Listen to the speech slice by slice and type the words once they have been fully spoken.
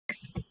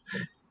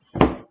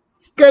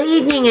Good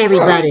evening,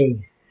 everybody.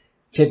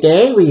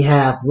 Today we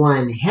have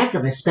one heck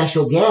of a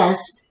special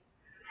guest.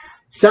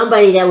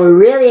 Somebody that we're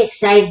really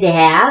excited to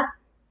have.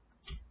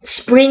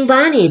 Spring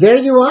Bonnie, there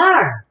you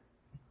are.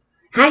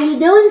 How you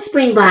doing,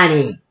 Spring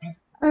Bonnie?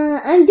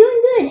 I'm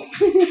doing good.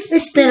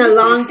 It's been a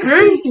long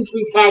time since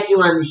we've had you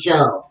on the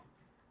show.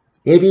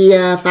 Maybe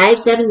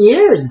 5-7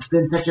 years. It's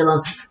been such a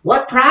long...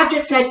 What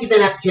projects have you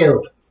been up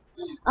to?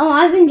 Oh,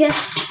 I've been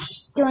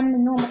just doing the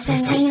normal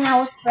thing, hanging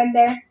out with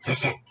Fredbear.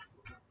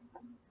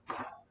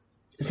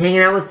 Just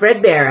hanging out with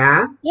Fredbear,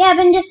 huh? Yeah, I've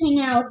been just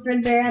hanging out with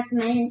Fredbear at the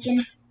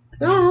mansion.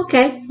 Oh,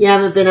 okay. You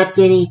haven't been up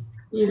to any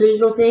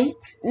illegal things?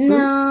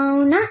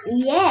 No, not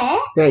yet.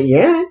 Not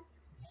yet?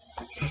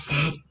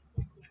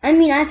 I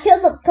mean, I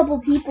killed a couple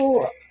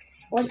people,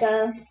 like,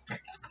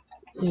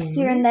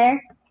 here and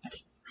there.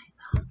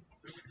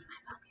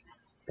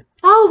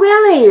 Oh,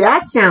 really?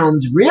 That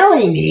sounds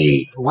really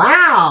neat.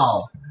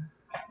 Wow.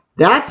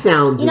 That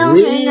sounds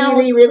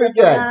really, really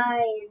good.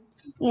 Guy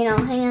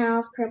and, hanging out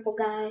with Purple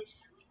Guy,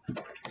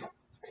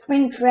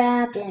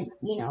 Springtrap, and,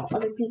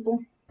 other people.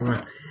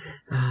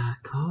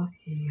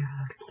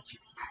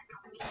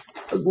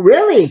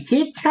 Really?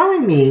 Keep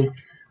telling me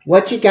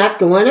what you got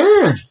going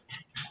on.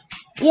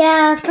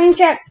 Yeah,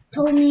 Springtrap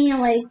told me,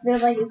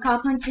 there's, a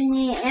cop hunting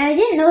me, and I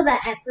didn't know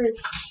that at first.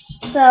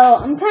 So,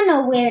 I'm kind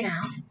of aware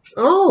now.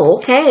 Oh,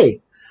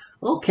 okay.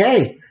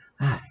 Okay.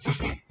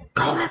 Sister,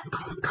 call him.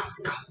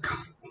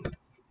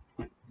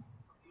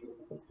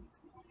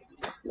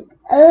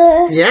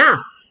 Yeah.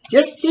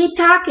 Just keep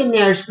talking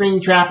there,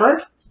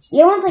 Springtrapper.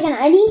 Yeah, one second.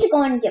 I need to go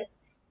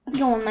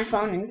on my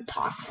phone and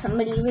talk to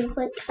somebody real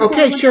quick.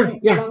 Okay, sure.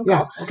 Yeah.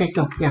 Okay,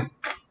 go. Yeah.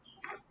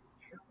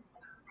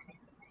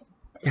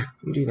 Yeah,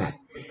 you do that.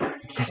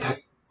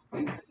 Sister, call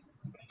the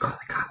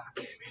cop.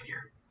 Get him in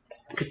here.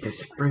 Get this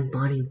Spring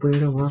Bonnie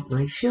weirdo off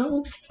my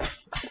show.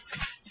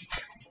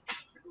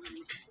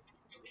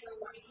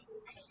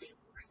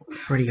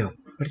 Where'd he go?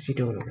 What is he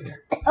doing over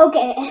there?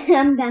 Okay,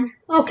 I'm done.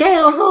 Okay,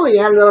 you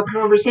had a little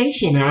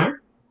conversation, huh?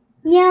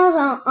 Yeah, I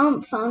was on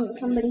the phone with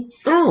somebody.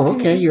 Oh,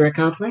 okay, your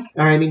accomplice?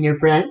 Or, I mean, your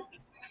friend?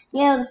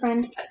 Yeah, with a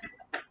friend.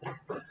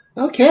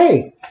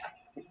 Okay.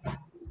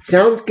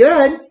 Sounds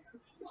good.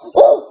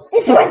 Oh,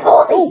 it's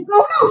Springbonnie! Oh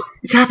no!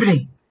 It's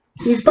happening.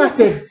 He's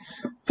busted.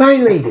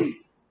 Finally.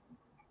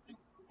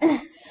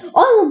 I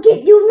will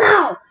get you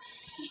now!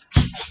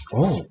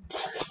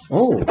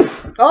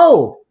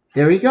 Oh,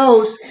 there he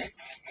goes.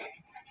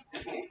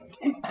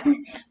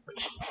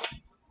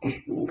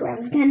 Grab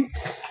his gun.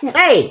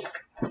 Hey!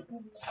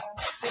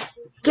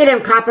 Get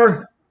him,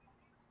 copper.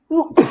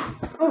 Oh,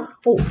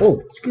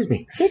 excuse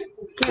me. Get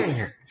out of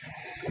here.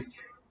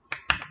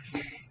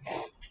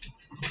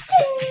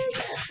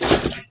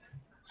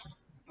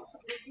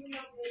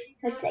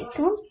 Let's take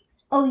him.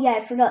 Oh yeah,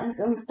 I forgot he's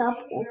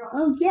unstoppable.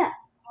 Oh yeah.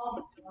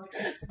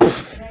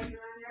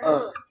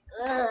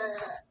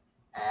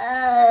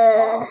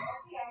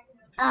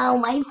 Oh,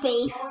 my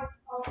face.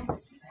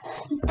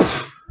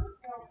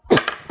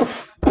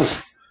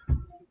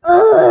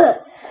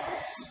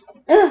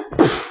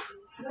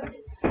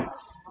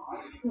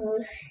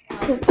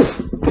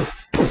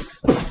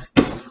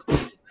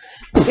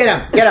 Get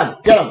him.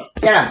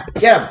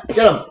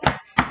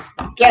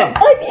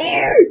 I'm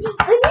here to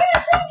save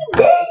the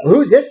day.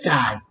 Who's this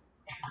guy?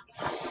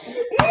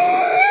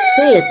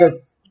 Hey, it's a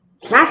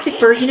plastic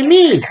version of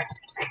me.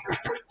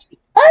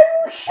 I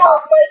will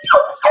shove my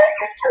toaster in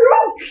your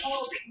throat.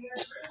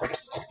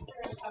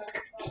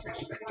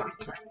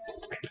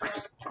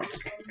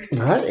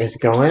 What is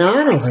going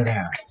on over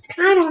there?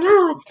 I don't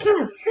know. It's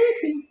kind of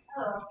freaky.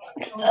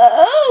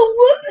 Oh,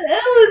 what the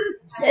hell is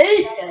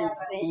this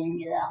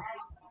thing?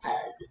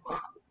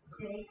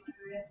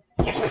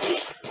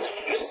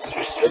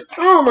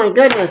 Oh my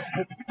goodness.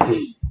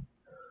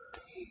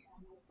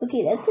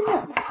 Okay, that's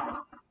enough.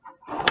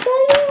 I'm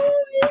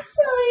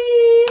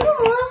excited.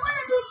 Oh,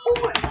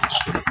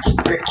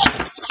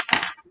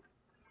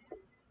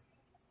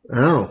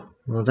 Oh,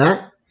 well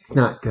that's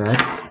not good.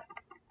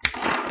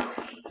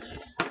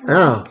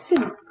 Oh.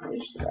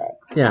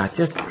 Yeah,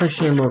 just push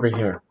him over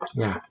here.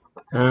 Yeah.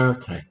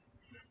 Okay.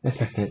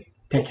 Assistant,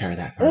 take care of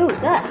that for me. Oh,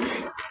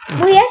 gosh.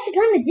 Well, he actually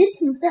kind of did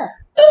some stuff.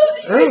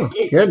 Oh,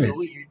 goodness.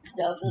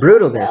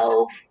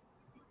 Brutalness.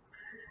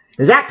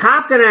 Is that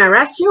cop going to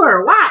arrest you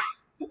or what?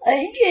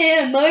 I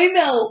can't. My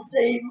mouth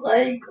tastes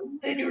like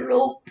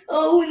literal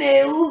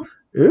toenails.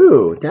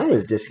 Ooh, that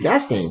is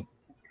disgusting.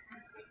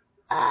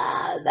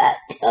 That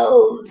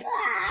toes.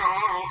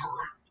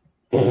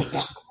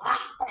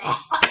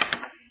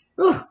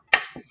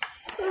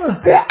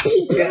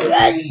 He threw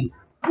out his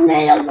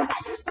nails.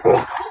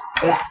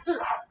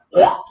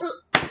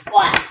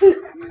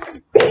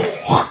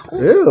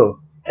 Ooh,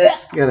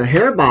 got a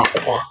hairball.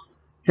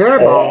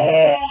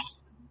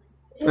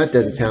 That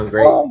doesn't sound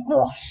great. Oh,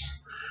 gosh.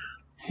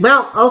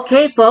 Well,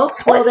 okay,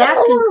 folks. Well, that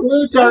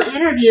concludes our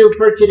interview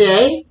for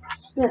today.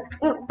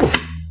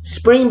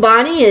 Spring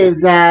Bonnie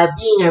is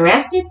being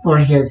arrested for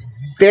his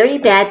very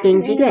bad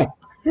things he did.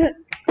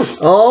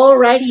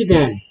 Alrighty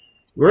then.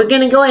 We're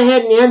going to go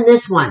ahead and end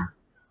this one.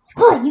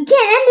 Oh, you can't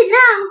end it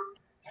now.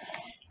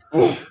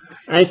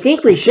 I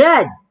think we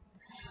should.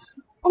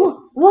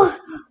 Oh, what?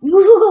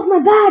 You took off my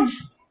badge.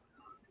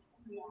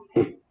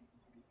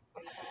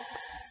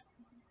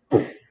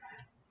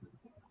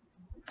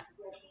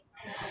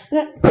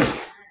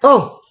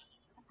 Oh.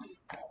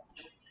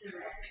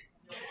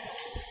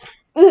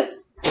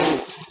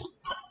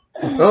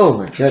 Oh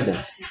my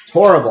goodness. It's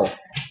horrible.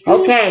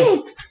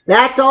 Okay.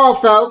 That's all,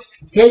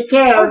 folks. Take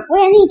care. Oh,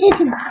 wait, I need to take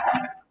him.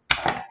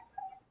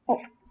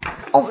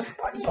 Oh, it's